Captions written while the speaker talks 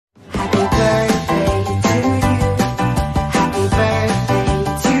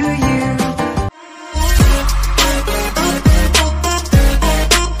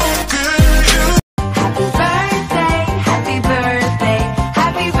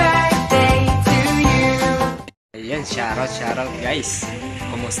Ayan, shoutout guys.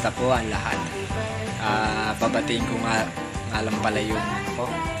 Kumusta po ang lahat? Babatiin ko nga lang pala yung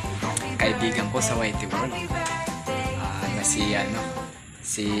kaibigan ko sa Whitey World. Na si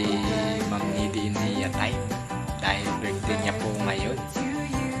Ma'am Nidi Nia Time. Dahil birthday niya po ngayon.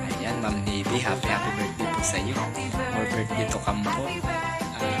 Ayan, Ma'am Nidi, happy birthday po sa iyo. More birthday to come po.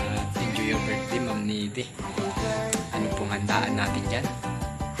 Enjoy your birthday, Ma'am Nidi. Ano pong handaan natin dyan?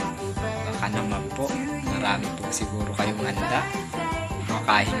 Baka naman po, marami po siguro kayong handa.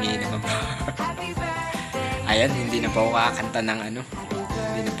 Makahingi naman po. Ayan, hindi na po ako kakanta ng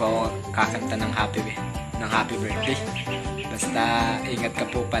hindi na po ako kakanta ng happy birthday. Basta ingat ka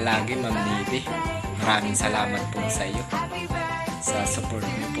po palagi, Ma'am Nidi. Maraming salamat po sa iyo sa support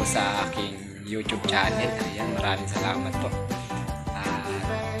niyo po sa aking YouTube channel. Ayan, maraming salamat po.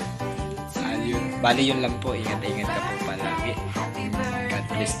 Bali yun lang po, ingat ka po palagi. God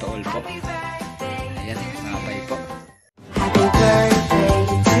bless to all po. Ayan, bye po. Happy birthday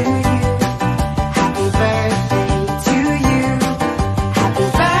to you. Happy birthday to you. Happy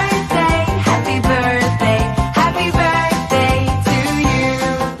birthday, happy birthday, happy birthday to you.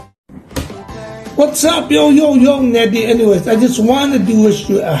 What's up, yo, Neddy? Anyways, I just wanted to wish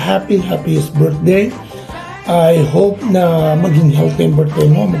you a happiest birthday. I hope na maging healthy ang birthday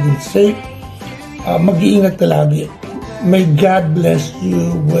mo, maging safe. Mag-iingat ka lagi. May God bless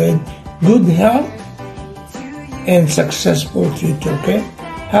you with good health and successful future, okay?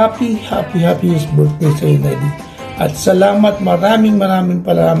 Happiest birthday sa iyo, Neddy. At salamat, maraming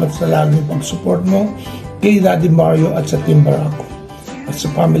salamat sa laging pag-support mo kay Daddy Mario at sa Team Barako at sa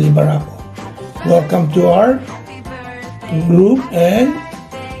Family Barako. Welcome to our group, and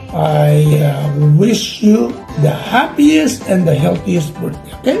I wish you the happiest and the healthiest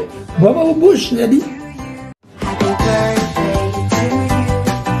birthday, okay? Baba Bush, Neddy. Happy birthday to you.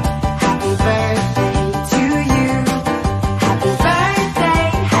 Happy birthday to you. Happy birthday,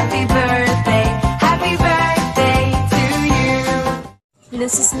 happy birthday, happy birthday to you. Hello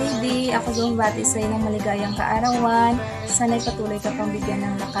Sis Navy, ako bumabati sa iyo ng maligayang kaarawan. Sana'y patuloy ka pang bigyan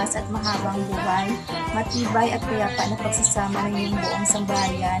ng lakas at mahabang buhay, matibay at payapa na pagsasama ng iyong buong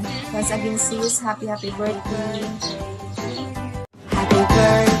sambahayan. Once again sis, happy birthday. Happy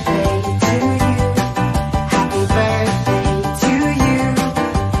birthday to you. Happy birthday to you.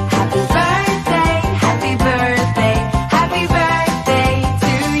 Happy birthday, happy birthday, happy birthday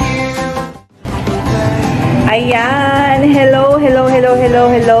to you. Ayan, hello.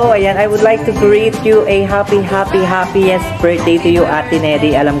 Ayan, I would like to greet you a happiest birthday to you, Ate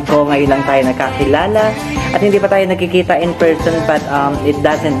Neddy. Alam ko ngayon lang tayo nakakilala at hindi pa tayo nakikita in person, but it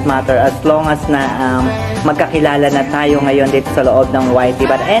doesn't matter as long as na magkakilala na tayo ngayon dito sa loob ng YT.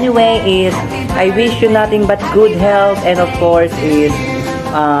 But anyway, I wish you nothing but good health, and of course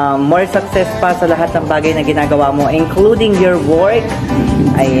more success pa sa lahat ng bagay na ginagawa mo, including your work.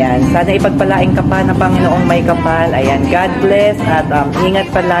 Ayan, sana ipagpalain ka pa ng Panginoong may kapal. Ayan, God bless at ingat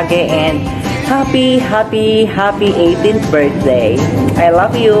palagi, and happy 18th birthday. I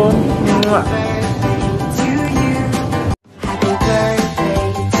love you. Mwah. Happy birthday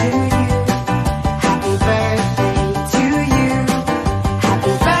to you. Happy birthday to you.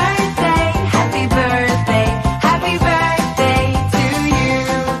 Happy birthday, happy birthday, happy birthday to you.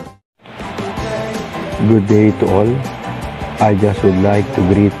 Good day to all. I just would like to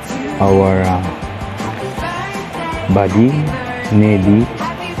greet our buddy Neddy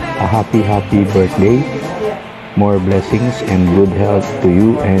a happy birthday. More blessings and good health to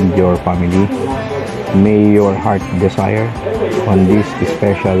you and your family. May your heart desire on this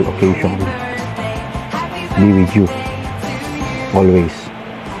special occasion be with you always.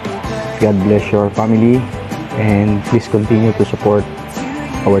 God bless your family, and please continue to support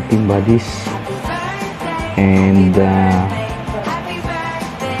our team buddies, and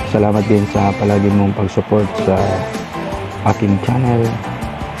salamat din sa palagi mong pag-support sa aking channel,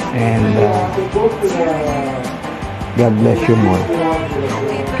 and God bless you more.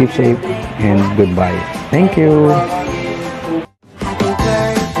 Keep safe and goodbye. Thank you. Happy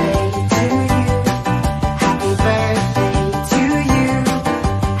birthday to you. Happy birthday to you.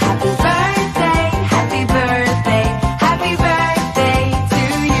 Happy birthday, happy birthday, happy birthday to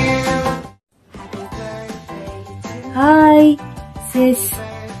you. Hi, Sis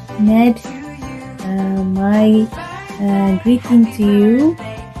Ned. My greeting to you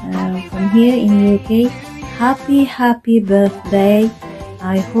from here in UK. Happy birthday.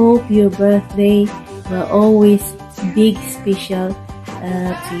 I hope your birthday will always big special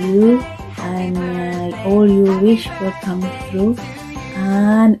to you, and all your wish will come through,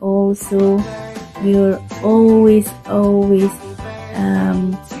 and also you're always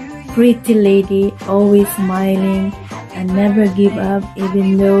pretty lady, always smiling and never give up,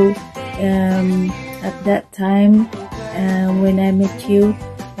 even though at that time when I met you,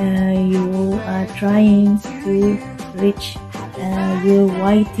 you are trying to reach your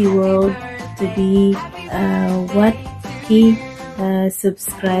YT world to be 1K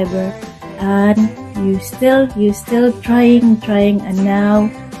subscriber, and you still trying, and now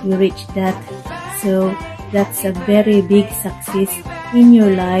you reach that. So that's a very big success in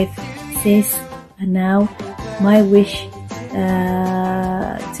your life, sis. And now my wish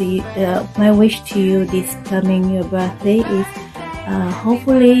to you this coming your birthday is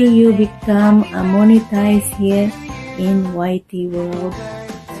hopefully you become monetized here in YT world,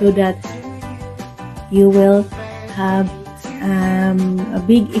 so that you will have a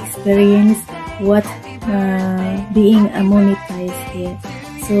big experience what being monetized here.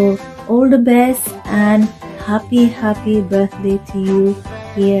 So all the best and happy birthday to you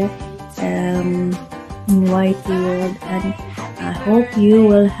here in YT world, and I hope you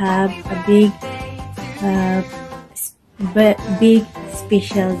will have a big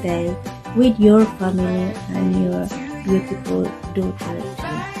special day with your family and your beautiful daughter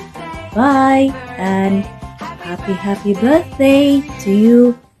too. Bye and happy birthday to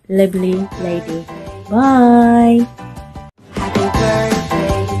you, lovely lady. Bye. Happy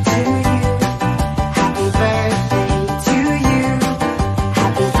birthday to you. Happy birthday to you.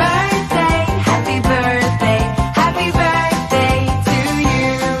 Happy birthday, happy birthday, happy birthday to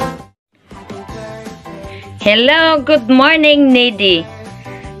you. Hello, good morning, Nady.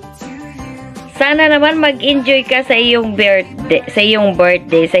 Sana naman mag-enjoy ka sa iyong birthday, sa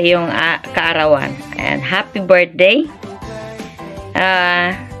iyong kaarawan. And happy birthday.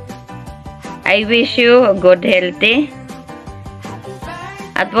 I wish you good healthy.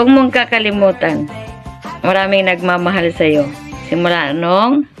 At huwag mong kakalimutan, maraming nagmamahal sa iyo simula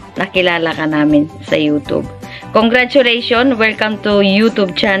nung nakilala ka namin sa YouTube. Congratulations, welcome to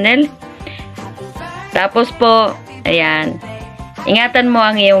YouTube channel. Tapos po, ayan, ingatan mo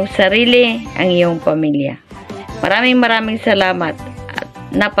ang iyong sarili, ang iyong pamilya. Maraming salamat at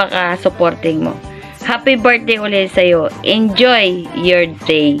napaka-supporting mo. Happy birthday ulit sa iyo. Enjoy your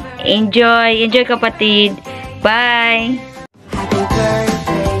day. Enjoy kapatid. Bye! Happy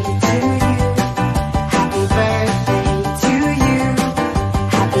birthday to you. Happy birthday to you.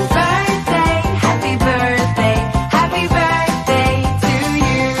 Happy birthday, happy birthday, happy birthday to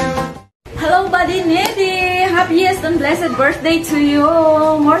you. Hello, Buddy Nady! Happiest and blessed birthday to you!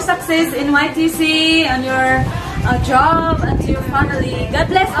 More success in YTC, on your job, and to your family. God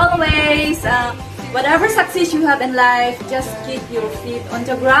bless always! Whatever success you have in life, just keep your feet on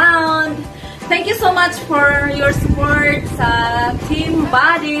the ground. Thank you so much for your support sa Team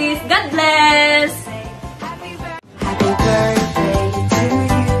Buddies. God bless! Happy birthday to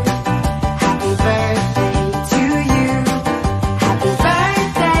you. Happy birthday to you. Happy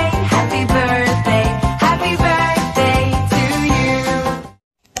birthday, happy birthday, happy birthday to you.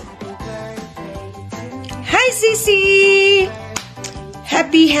 Hi, Sissy!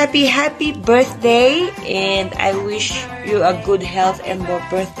 Happy birthday, and I wish you a good health and more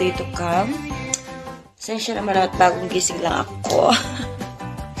birthday to come. Sensya naman at bagong gising lang ako.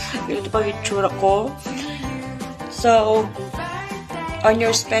 Ganito pa yung tsura ko. So, on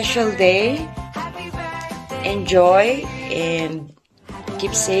your special day, enjoy and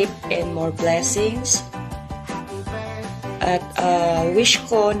keep safe and more blessings. At wish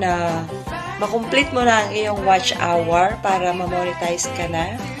ko na makomplete mo na ang iyong watch hour para ma-monetize ka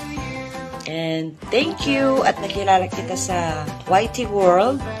na. And thank you at nakilala kita sa YT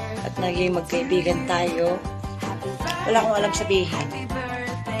World at naging magkaibigan tayo. Wala akong alam sabihin.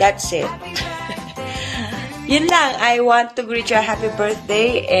 That's it. Yun lang. I want to greet you a happy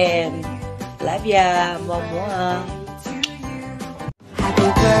birthday and love ya. Mwah. Happy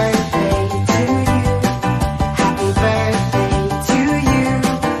birthday to you. Happy birthday to you.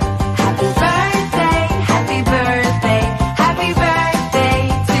 Happy birthday, happy birthday, happy birthday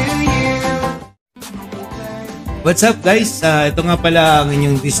to you. What's up guys? Ito nga pala ang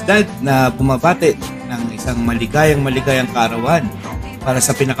inyong disdad na bumabati ng isang maligayang kaarawan para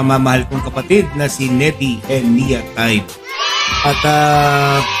sa pinakamamahal kong kapatid na si Nedy and Nia Type. At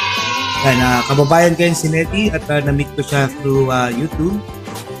kababayan ko yun si Nedy at na-meet ko siya through YouTube.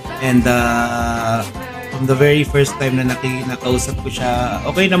 And from the very first time na nakausap ko siya,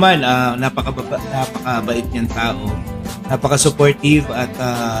 okay naman, napakabait niyang tao. Napaka-supportive at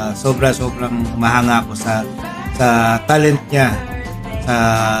sobrang mahanga ako sa talent niya, sa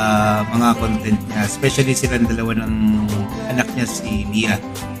mga content niya, especially silang dalawa ng anak niya si Nia.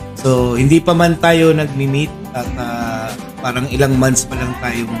 So hindi pa man tayo nagmi-meet at parang ilang months pa lang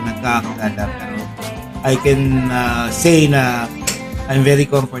tayong nagkakakilala, pero I can say na I'm very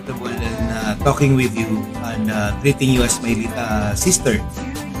comfortable in talking with you and treating you as my sister.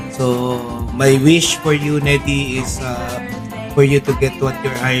 So my wish for you, Neddy, is for you to get what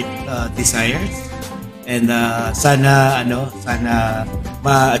your heart desires, and sana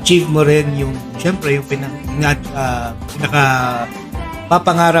ma-achieve mo rin yung syempre yung pinaka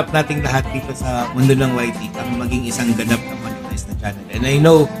papangarap nating lahat dito sa mundo ng YT, ang maging isang ganap na monetized na channel. And I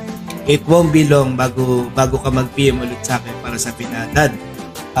know it won't be long bago ka mag-PM ulit sa akin para sabihin na, Dad,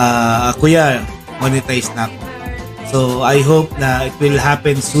 kuya, monetized na ako. So I hope na it will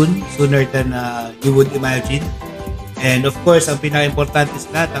happen sooner than you would imagine. And of course, ang pinaka-importante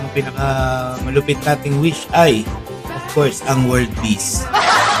sa lahat, ang pinaka-malupit nating wish ay, of course, ang world peace.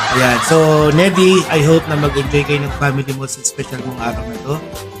 Ayan. So, Neddy, I hope na mag-enjoy kayo ng family mo sa special mong araw na to.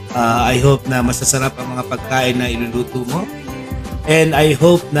 I hope na masasarap ang mga pagkain na iluluto mo. And I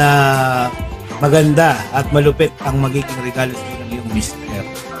hope na maganda at malupit ang magiging regalo sa ng iyong mister.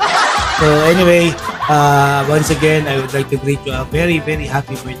 So, anyway, once again, I would like to greet you a very, very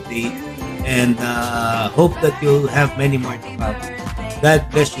happy birthday. And hope that you have many more to come. God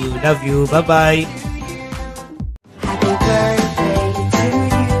bless you. Love you. Bye-bye. Happy birthday to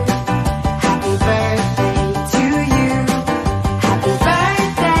you. Happy birthday to you. Happy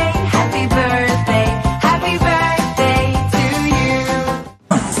birthday, happy birthday, happy birthday to you.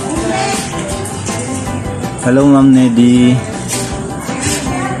 Hello Ma'am Neddy.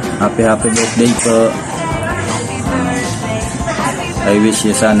 Happy birthday po. I wish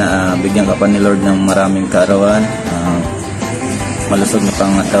you sana bigyan ka pa ni Lord ng maraming kaarawan, malusog na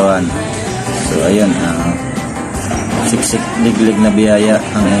pangatawan. So ayun, siksik liglig na biyaya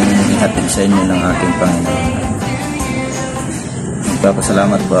ang ihatid sa inyo ng ating Panginoon.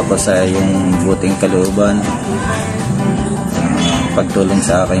 Nagpapasalamat po ako sa iyong buting kalooban, pagtulong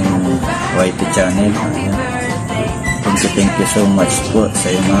sa aking YT channel. Ayan. Thank you so much po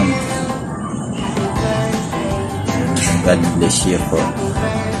sa iyo, Ma'am. God bless you po.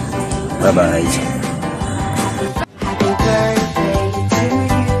 Bye-bye. Happy birthday to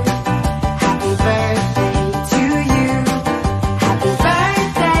you. Happy birthday to you. Happy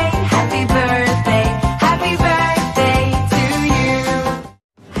birthday, happy birthday, happy birthday to you.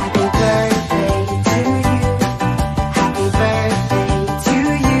 Happy birthday to you. Happy birthday to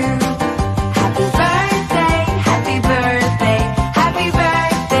you. Happy birthday, happy birthday, happy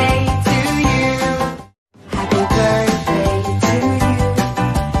birthday to you. Happy birthday.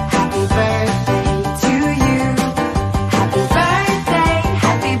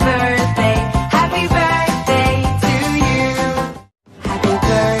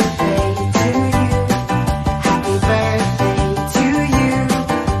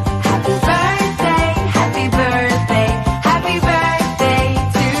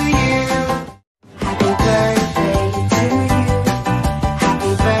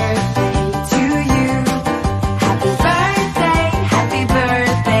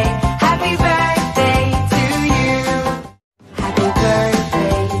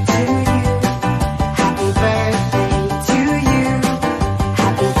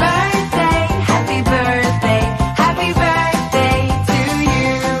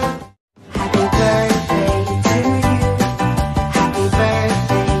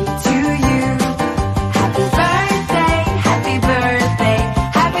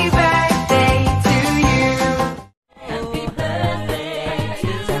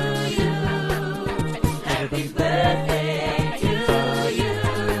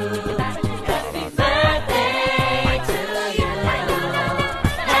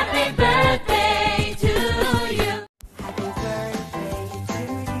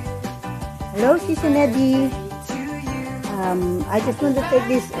 Hello, Sister Neddy. I just want to take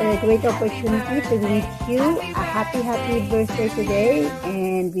this great opportunity to greet you a happy birthday today,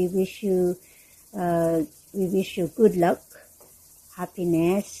 and we wish you good luck,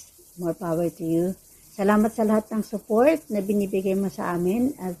 happiness, more power to you. Salamat sa lahat ng support na binibigay mo sa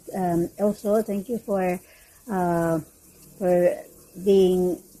amin, at also thank you for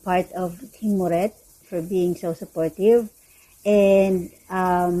being part of Team Moret, for being so supportive. And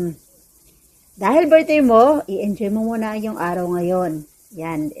dahil birthday mo, i-enjoy mo muna yung araw ngayon.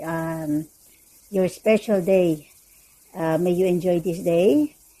 Yan, your special day. May you enjoy this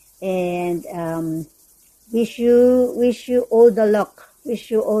day, and wish you all the luck,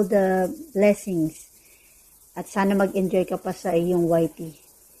 wish you all the blessings, at sana mag-enjoy ka pa sa iyong YT.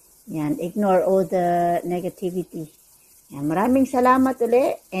 Yan, ignore all the negativity. Yan, maraming salamat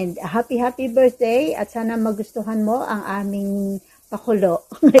ulit, and happy birthday, at sana magustuhan mo ang aming pakulo.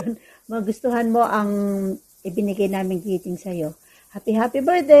 Magustuhan mo ang ibinigay namin greeting sa'yo. Happy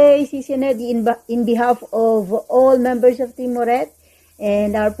birthday, Sisi Nedi, in behalf of all members of Team Moret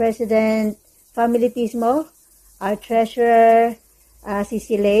and our President, Family Tismo, our Treasurer,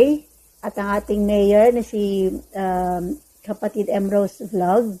 Sisi Lay, at ang ating Mayor na si Kapatid Emrose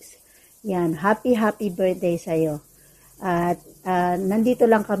Vlogs. Yan, happy birthday sa'yo. At nandito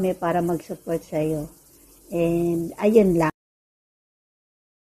lang kami para mag-support sa'yo. And ayun lang.